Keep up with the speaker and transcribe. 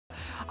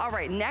All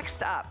right,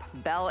 next up,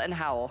 Belle and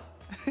Howell.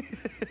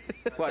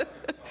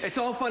 What? It's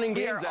all fun and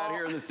games out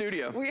here in the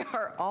studio. We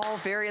are all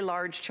very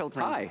large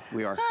children. Hi,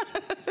 we are.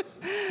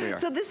 We are.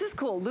 So this is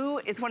cool. Lou,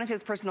 it's one of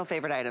his personal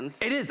favorite items.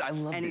 It is, I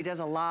love this. And he does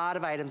a lot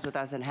of items with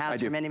us and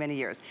has for many, many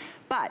years.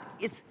 But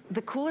it's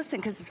the coolest thing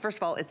because it's, first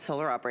of all, it's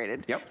solar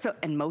operated. Yep. So,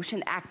 and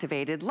motion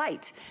activated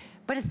light.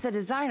 But it's the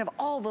design of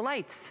all the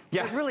lights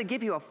that really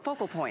give you a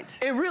focal point.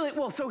 It really,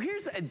 well, so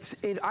here's,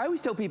 I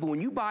always tell people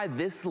when you buy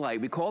this light,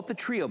 we call it the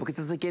trio because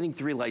it's like getting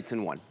 3 lights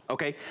in one,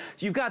 okay?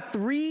 So you've got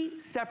 3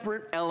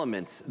 separate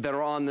elements that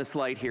are on this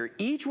light here.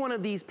 Each one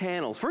of these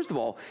panels, first of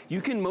all,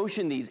 you can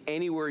motion these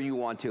anywhere you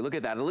want to. Look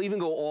at that, it'll even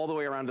go all the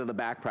way around to the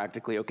back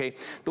practically, okay?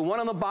 The one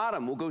on the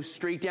bottom will go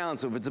straight down,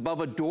 so if it's above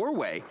a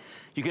doorway,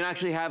 you can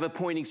actually have it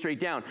pointing straight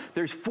down.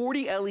 There's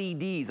 40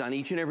 LEDs on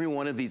each and every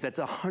one of these. That's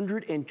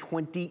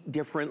 120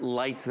 different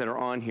lights that are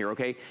on here,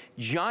 okay?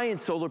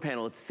 Giant solar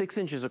panel, it's 6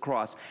 inches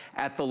across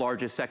at the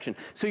largest section.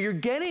 So you're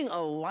getting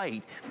a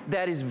light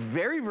that is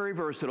very, very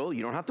versatile.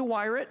 You don't have to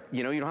wire it,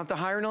 you know, you don't have to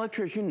hire an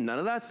electrician, none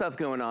of that stuff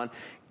going on.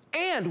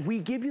 And we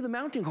give you the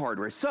mounting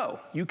hardware. So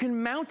you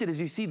can mount it,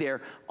 as you see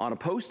there, on a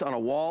post, on a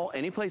wall,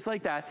 any place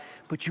like that,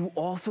 but you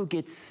also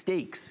get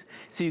stakes.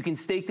 So you can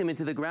stake them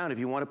into the ground if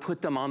you want to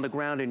put them on the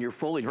ground in your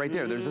foliage. Right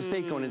there, there's a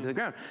stake going into the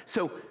ground.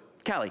 So,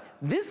 Callie,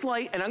 this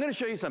light, and I'm gonna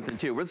show you something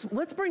too.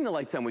 Let's bring the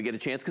lights on when we get a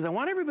chance, because I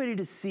want everybody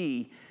to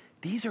see,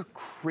 these are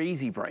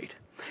crazy bright.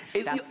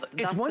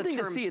 It's one thing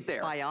to see it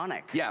there.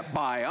 Bionic. Yeah,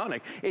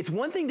 bionic. It's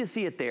one thing to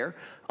see it there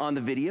on the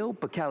video,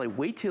 but Callie,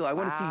 wait till I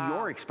want to see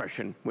your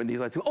expression when these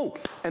lights go. Oh,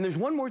 and there's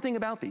one more thing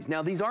about these.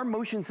 Now, these are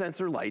motion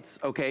sensor lights,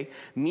 okay?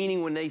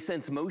 Meaning when they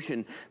sense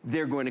motion,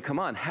 they're going to come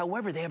on.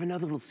 However, they have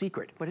another little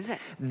secret. What is it?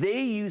 They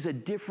use a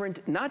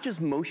different, not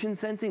just motion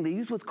sensing, they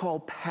use what's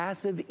called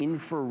passive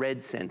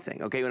infrared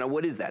sensing, okay? Now,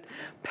 what is that?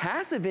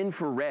 Passive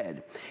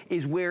infrared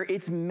is where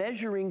it's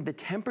measuring the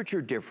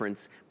temperature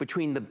difference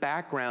between the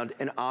background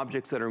and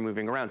objects that are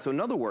moving around. So in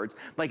other words,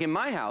 like in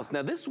my house,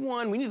 now this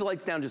one, we need the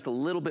lights down just a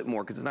little bit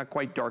more because it's not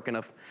quite dark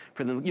enough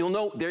for them. You'll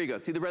know, there you go,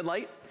 see the red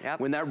light?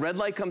 Yep. When that red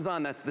light comes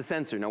on, that's the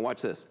sensor. Now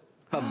watch this,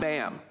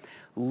 ba-bam.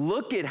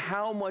 Look at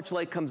how much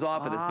light comes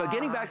off of this. But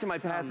getting back to my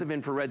passive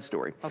infrared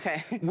story.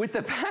 Okay. With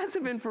the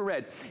passive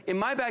infrared, in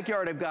my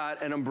backyard, I've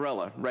got an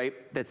umbrella,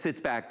 right, that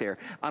sits back there.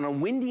 On a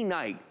windy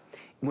night,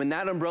 when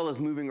that umbrella is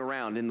moving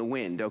around in the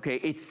wind, okay,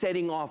 it's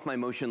setting off my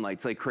motion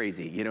lights like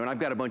crazy, you know, and I've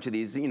got a bunch of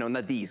these, you know,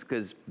 not these,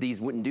 because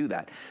these wouldn't do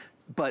that.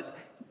 But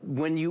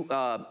when you,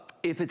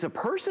 if it's a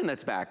person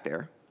that's back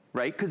there,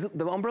 right, because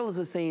the umbrella is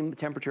the same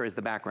temperature as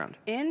the background.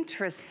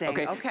 Interesting,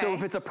 okay. So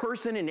if it's a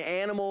person, an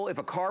animal, if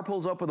a car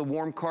pulls up with a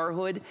warm car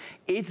hood,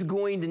 it's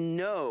going to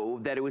know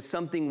that it was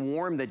something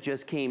warm that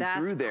just came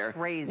through there. That's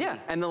crazy. Yeah,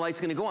 and the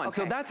light's gonna go on. Okay.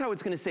 So that's how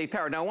it's gonna save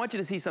power. Now I want you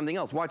to see something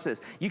else. Watch this.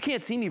 You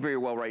can't see me very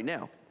well right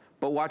now.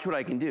 But watch what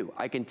I can do.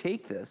 I can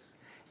take this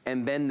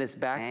and bend this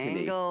back to me.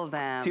 Angle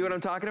them. See what I'm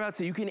talking about?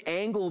 So you can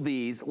angle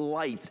these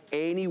lights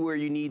anywhere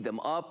you need them,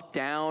 up,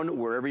 down,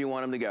 wherever you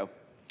want them to go.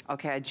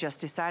 Okay, I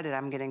just decided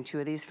I'm getting 2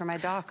 of these for my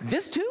dock.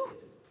 This too?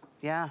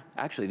 Yeah.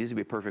 Actually, these would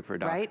be perfect for a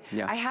dock. Right?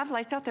 Yeah. I have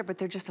lights out there, but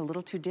they're just a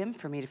little too dim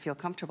for me to feel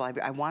comfortable.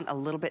 I want a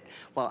little bit,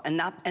 well,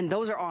 and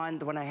those are on,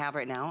 the one I have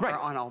right now, are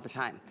on all the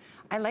time.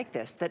 I like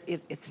this, that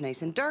it's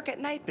nice and dark at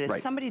night, but if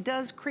somebody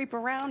does creep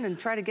around and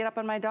try to get up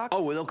on my dock,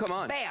 oh, it'll come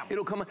on. Bam.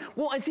 It'll come on.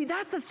 Well, and see,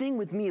 that's the thing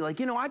with me. Like,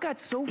 you know, I got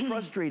so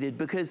frustrated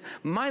because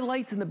my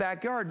lights in the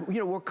backyard, you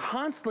know, were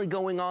constantly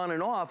going on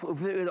and off.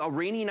 A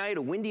rainy night,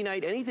 a windy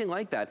night, anything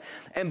like that.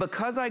 And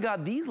because I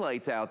got these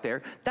lights out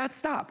there, that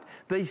stopped.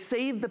 They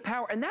saved the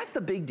power. And that's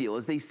the big deal,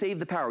 is they save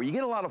the power. You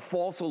get a lot of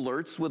false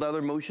alerts with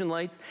other motion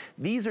lights.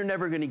 These are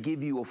never going to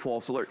give you a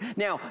false alert.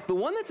 Now, the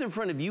one that's in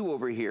front of you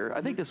over here,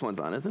 I think this one's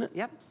on, isn't it?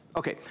 Yep.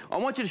 Okay, I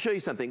want you to show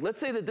you something. Let's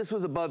say that this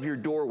was above your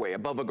doorway,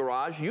 above a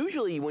garage.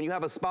 Usually when you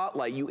have a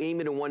spotlight, you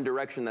aim it in one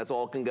direction, that's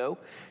all it can go.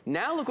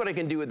 Now look what I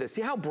can do with this.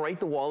 See how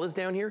bright the wall is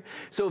down here?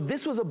 So if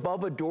this was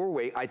above a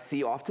doorway, I'd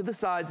see off to the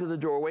sides of the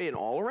doorway and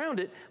all around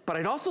it, but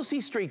I'd also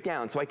see straight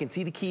down, so I can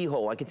see the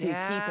keyhole, I can see a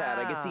keypad,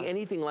 I can see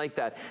anything like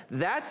that.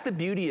 That's the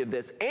beauty of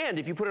this. And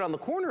if you put it on the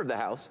corner of the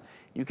house,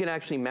 you can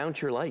actually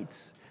mount your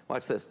lights.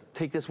 Watch this,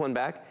 take this one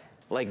back,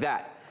 like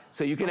that.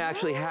 So you can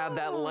actually have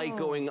that light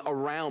going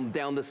around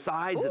down the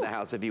sides of the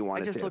house if you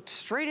wanted to. I just looked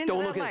straight into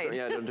that light.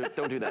 Yeah, don't do that.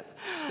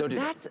 Don't do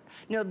that.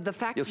 No, the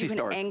fact that you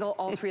can angle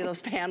all 3 of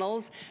those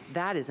panels,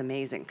 that is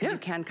amazing. Because you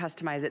can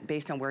customize it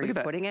based on where you're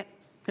putting it.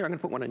 Here, I'm gonna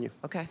put one on you.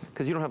 Okay.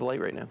 Because you don't have a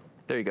light right now.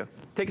 There you go.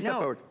 Take a step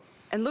forward.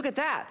 And look at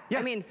that. Yeah.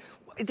 I mean,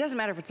 it doesn't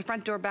matter if it's a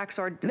front door, back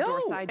door,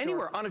 side door.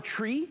 Anywhere. On a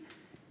tree.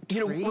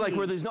 You know, like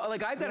where there's no,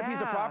 like I've got a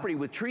piece of property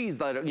with trees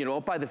that are, you know,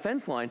 up by the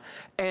fence line,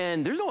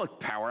 and there's no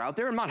power out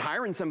there. I'm not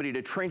hiring somebody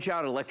to trench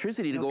out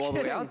electricity to go all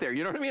the way out there.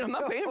 You know what I mean? I'm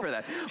not paying for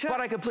that. But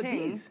I could put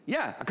these.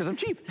 Yeah, because I'm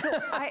cheap. So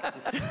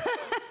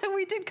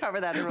we did cover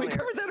that earlier. We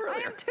covered that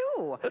earlier. I am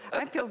too.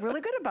 I feel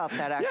really good about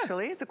that,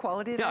 actually. It's a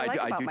quality that I like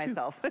about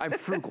myself. I'm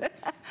frugal.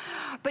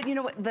 But you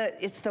know what?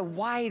 It's the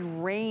wide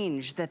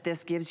range that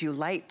this gives you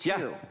light,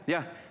 too.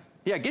 Yeah,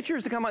 get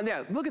yours to come on.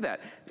 Yeah, look at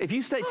that. If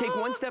you take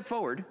one step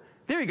forward,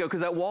 There you go,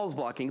 because that wall's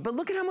blocking. But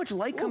look at how much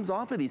light comes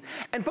off of these.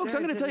 And folks,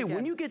 I'm going to tell you,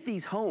 when you get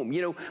these home,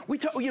 you know,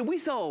 we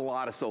sell a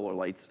lot of solar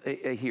lights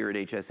here at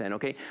HSN,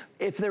 okay?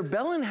 If they're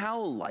Bell &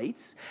 Howell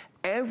lights,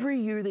 every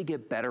year they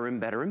get better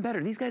and better and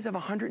better. These guys have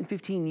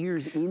 115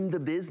 years in the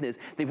business.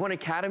 They've won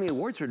Academy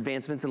Awards for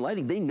advancements in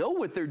lighting. They know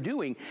what they're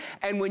doing.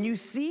 And when you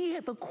see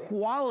the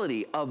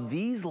quality of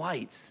these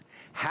lights,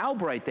 how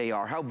bright they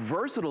are, how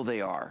versatile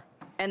they are.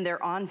 And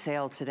they're on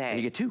sale today. And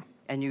you get 2.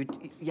 And you,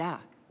 yeah.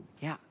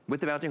 With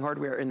the mounting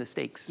hardware and the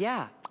stakes.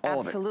 Yeah,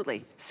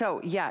 absolutely.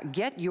 So yeah,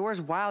 get yours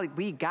while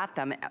we got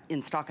them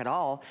in stock at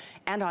all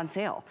and on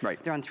sale.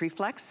 Right. They're on 3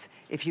 flex.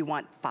 If you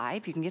want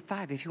 5, you can get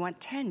 5. If you want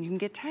 10, you can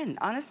get 10.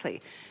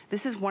 Honestly,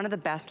 this is one of the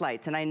best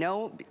lights. And I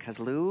know because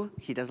Lou,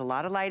 he does a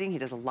lot of lighting. He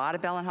does a lot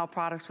of Bell & Howell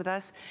products with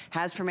us.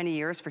 Has for many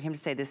years. For him to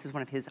say this is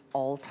one of his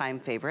all-time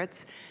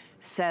favorites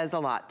says a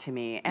lot to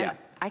me. And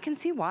I can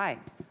see why.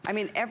 I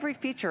mean, every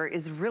feature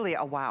is really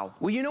a wow.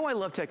 Well, you know I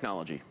love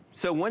technology.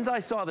 So once I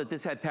saw that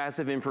this had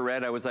passive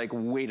infrared, I was like,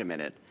 wait a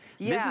minute.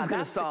 Yeah, this is going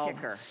to solve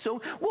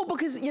so well,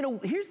 because you know,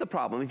 here's the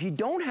problem. If you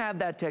don't have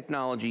that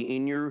technology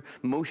in your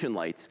motion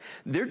lights,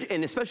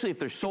 and especially if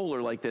they're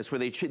solar like this, where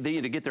they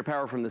need to get their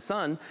power from the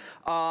sun,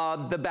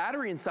 the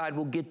battery inside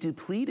will get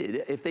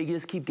depleted if they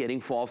just keep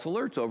getting false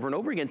alerts over and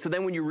over again. So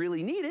then when you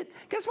really need it,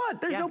 guess what?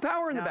 There's no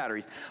power in the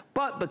batteries.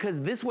 But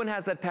because this one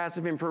has that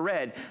passive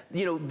infrared,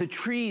 you know, the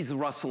trees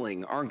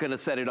rustling aren't going to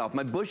set it off.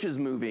 My bush is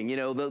moving, you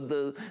know,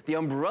 the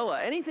umbrella,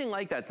 anything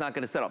like that's not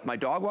going to set off. My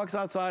dog walks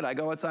outside, I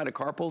go outside, a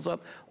car pulls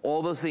up,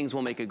 all those things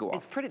will make it go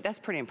off. That's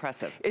pretty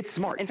impressive. It's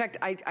smart. In fact,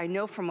 I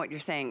know from what you're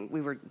saying,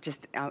 we were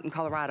just out in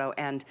Colorado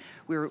and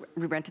we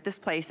rented this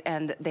place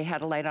and they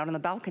had a light out on the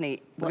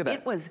balcony. Well,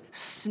 it was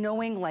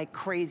snowing like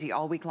crazy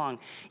all week long.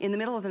 In the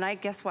middle of the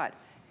night, guess what?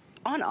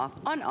 On, off,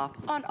 on, off,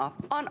 on, off,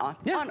 on, off,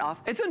 on,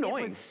 off. It's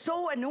annoying. It was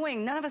so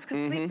annoying. None of us could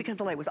sleep because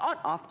the light was on,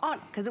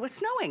 because it was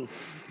snowing.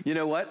 You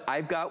know what?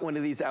 I've got one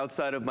of these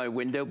outside of my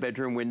window,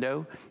 bedroom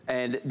window,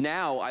 and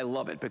now I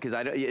love it because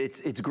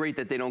it's great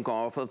that they don't go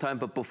off all the time,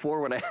 but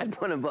before when I had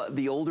one of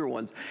the older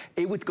ones,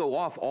 it would go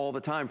off all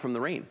the time from the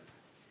rain.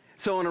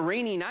 So on a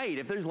rainy night,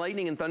 if there's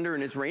lightning and thunder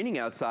and it's raining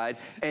outside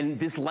and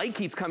this light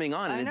keeps coming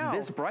on and it's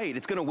this bright,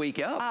 it's gonna wake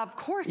you up. Of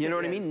course You know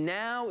what I mean?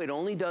 Now it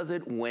only does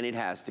it when it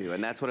has to,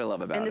 and that's what I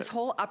love about it. And this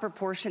whole upper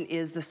portion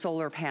is the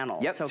solar panel.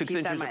 Yep, so 6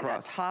 keep that inches in mind.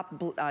 across. That top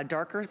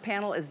darker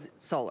panel is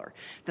solar.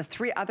 The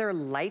 3 other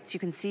lights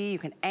you can see, you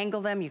can angle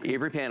them. You can,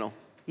 every panel.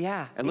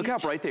 Yeah. And look how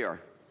bright they are.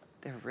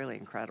 They're really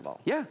incredible.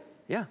 Yeah.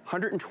 Yeah,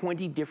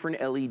 120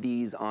 different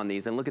LEDs on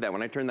these. And look at that,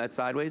 when I turn that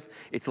sideways,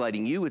 it's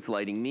lighting you, it's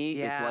lighting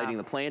me, it's lighting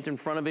the plant in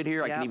front of it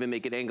here. I can even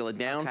make it angle it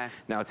down.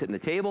 Now it's hitting the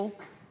table.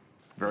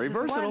 Very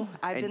versatile.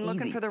 I've been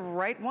looking for the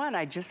right one.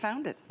 I just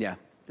found it. Yeah.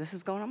 This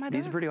is going on my door.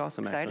 These are pretty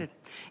awesome, Excited.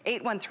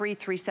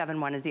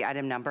 813-371 is the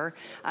item number.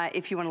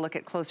 If you want to look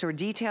at closer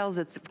details,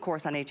 it's of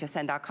course on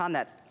hsn.com,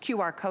 that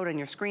QR code on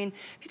your screen.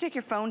 If you take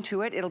your phone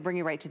to it, it'll bring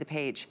you right to the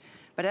page.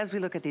 But as we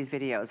look at these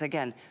videos,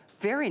 again,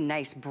 very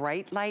nice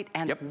bright light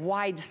and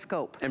wide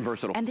scope. And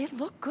versatile. And they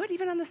look good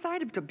even on the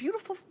side of the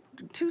beautiful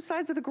 2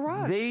 sides of the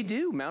garage. They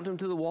do. Mount them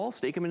to the wall,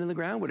 stake them into the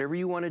ground, whatever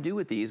you want to do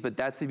with these, but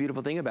that's the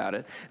beautiful thing about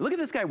it. Look at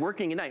this guy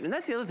working at night, and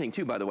that's the other thing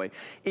too, by the way.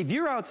 If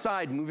you're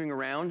outside moving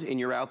around and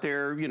you're out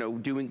there, you know,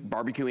 doing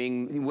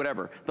barbecuing,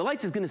 whatever, the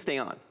lights is going to stay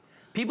on.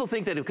 People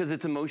think that because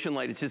it's a motion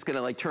light, it's just going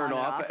to like turn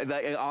off,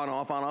 on,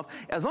 off, on, off.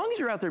 As long as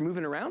you're out there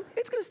moving around,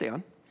 it's going to stay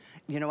on.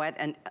 You know what?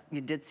 And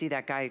you did see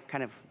that guy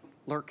kind of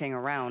lurking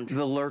around.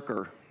 The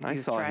lurker. I saw him. He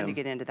was trying to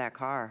get into that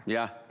car.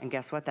 Yeah. And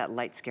guess what? That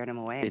light scared him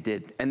away. It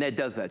did. And that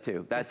does that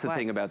too. That's the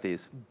thing about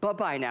these.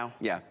 Bye-bye now.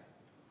 Yeah.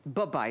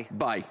 Bye-bye.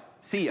 Bye.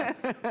 See ya.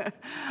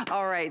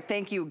 All right.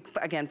 Thank you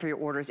again for your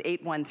orders.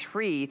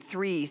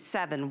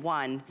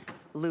 813-371.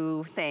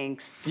 Lou,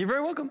 thanks. You're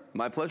very welcome.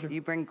 My pleasure.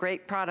 You bring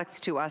great products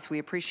to us. We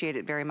appreciate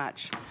it very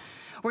much.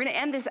 We're going to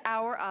end this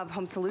hour of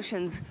Home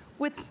Solutions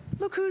with,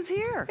 look who's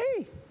here.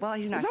 Hey. Well,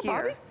 he's not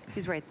here. Bobby?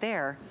 He's right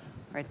there.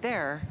 Right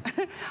there.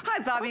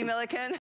 Hi, Bobby Milliken.